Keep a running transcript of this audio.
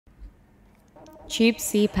Cheap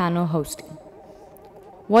cPanel hosting.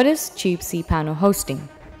 What is cheap cPanel hosting?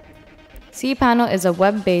 Cpanel is a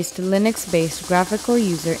web-based, Linux-based graphical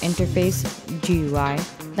user interface GUI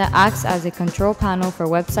that acts as a control panel for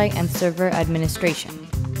website and server administration.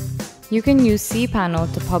 You can use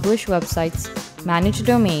cPanel to publish websites, manage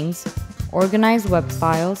domains, organize web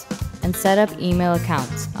files, and set up email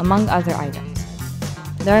accounts, among other items.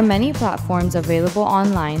 There are many platforms available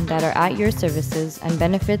online that are at your services and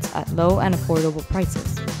benefits at low and affordable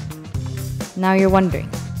prices. Now you're wondering,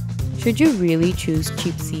 should you really choose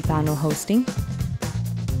cheap cPanel hosting?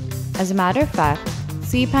 As a matter of fact,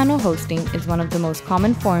 cPanel hosting is one of the most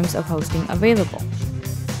common forms of hosting available.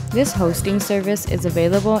 This hosting service is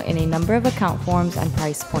available in a number of account forms and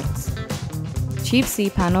price points. Cheap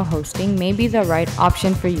cPanel hosting may be the right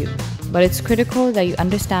option for you, but it's critical that you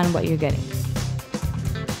understand what you're getting.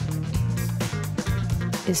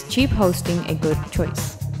 Is cheap hosting a good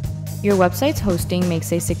choice? Your website's hosting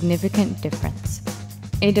makes a significant difference.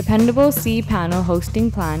 A dependable cPanel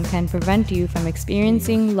hosting plan can prevent you from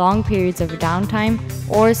experiencing long periods of downtime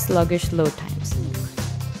or sluggish load times.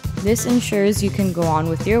 This ensures you can go on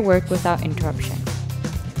with your work without interruption.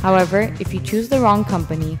 However, if you choose the wrong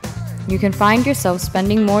company, you can find yourself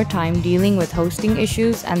spending more time dealing with hosting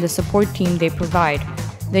issues and the support team they provide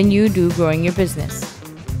than you do growing your business.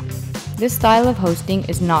 This style of hosting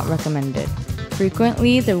is not recommended.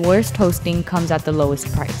 Frequently, the worst hosting comes at the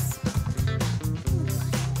lowest price.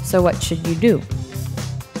 So what should you do?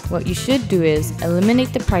 What you should do is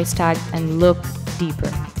eliminate the price tag and look deeper.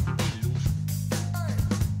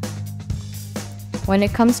 When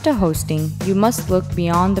it comes to hosting, you must look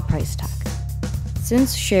beyond the price tag.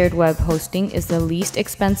 Since shared web hosting is the least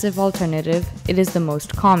expensive alternative, it is the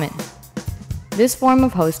most common. This form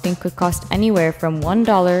of hosting could cost anywhere from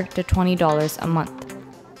 $1 to $20 a month.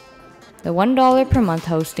 The $1 per month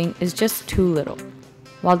hosting is just too little,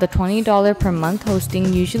 while the $20 per month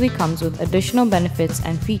hosting usually comes with additional benefits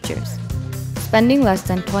and features. Spending less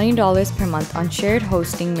than $20 per month on shared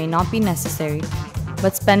hosting may not be necessary,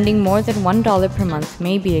 but spending more than $1 per month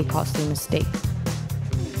may be a costly mistake.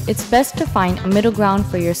 It's best to find a middle ground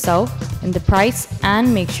for yourself in the price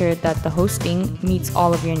and make sure that the hosting meets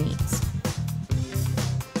all of your needs.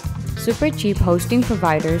 Super cheap hosting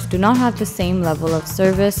providers do not have the same level of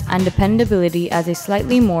service and dependability as a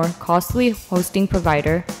slightly more costly hosting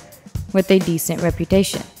provider with a decent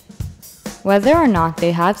reputation. Whether or not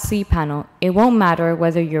they have cPanel, it won't matter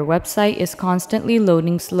whether your website is constantly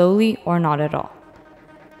loading slowly or not at all.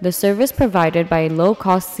 The service provided by a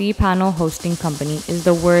low-cost cPanel hosting company is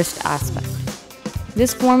the worst aspect.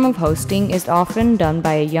 This form of hosting is often done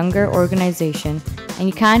by a younger organization, and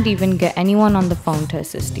you can't even get anyone on the phone to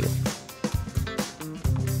assist you.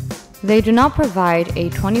 They do not provide a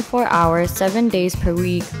 24-hour, 7 days per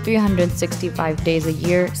week, 365 days a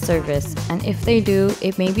year service, and if they do,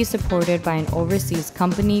 it may be supported by an overseas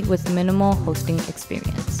company with minimal hosting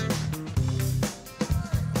experience.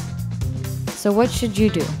 So what should you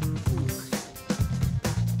do?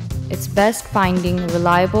 It's best finding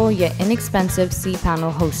reliable yet inexpensive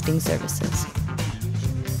cPanel hosting services.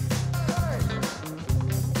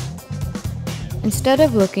 Instead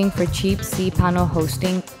of looking for cheap cPanel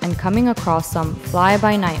hosting and coming across some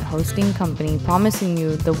fly-by-night hosting company promising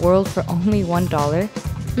you the world for only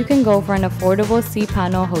 $1, you can go for an affordable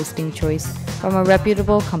cPanel hosting choice from a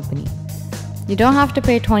reputable company. You don't have to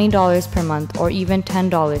pay $20 per month or even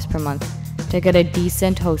 $10 per month to get a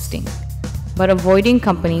decent hosting, but avoiding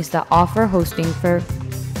companies that offer hosting for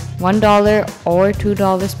 $1 or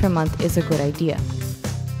 $2 per month is a good idea.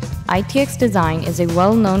 ITX Design is a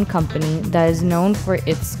well-known company that is known for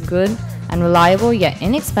its good and reliable yet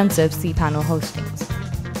inexpensive cPanel hostings.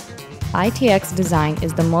 ITX Design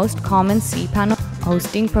is the most common cPanel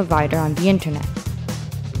hosting provider on the internet.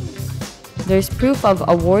 There's proof of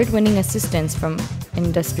award-winning assistance from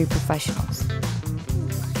industry professionals.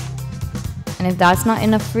 And if that's not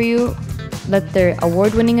enough for you, let their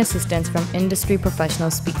award-winning assistance from industry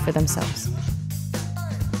professionals speak for themselves.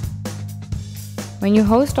 When you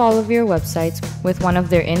host all of your websites with one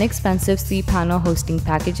of their inexpensive cPanel hosting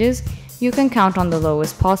packages, you can count on the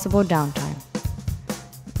lowest possible downtime.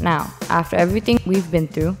 Now, after everything we've been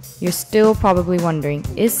through, you're still probably wondering,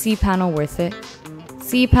 is cPanel worth it?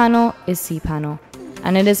 Cpanel is cPanel,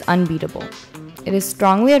 and it is unbeatable. It is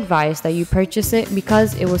strongly advised that you purchase it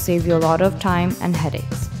because it will save you a lot of time and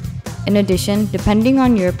headaches. In addition, depending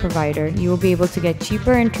on your provider, you will be able to get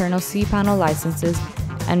cheaper internal cPanel licenses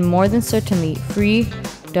and more than certainly free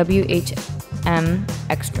WHM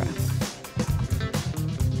Extra.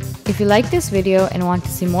 If you like this video and want to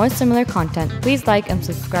see more similar content, please like and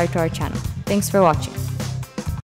subscribe to our channel. Thanks for watching.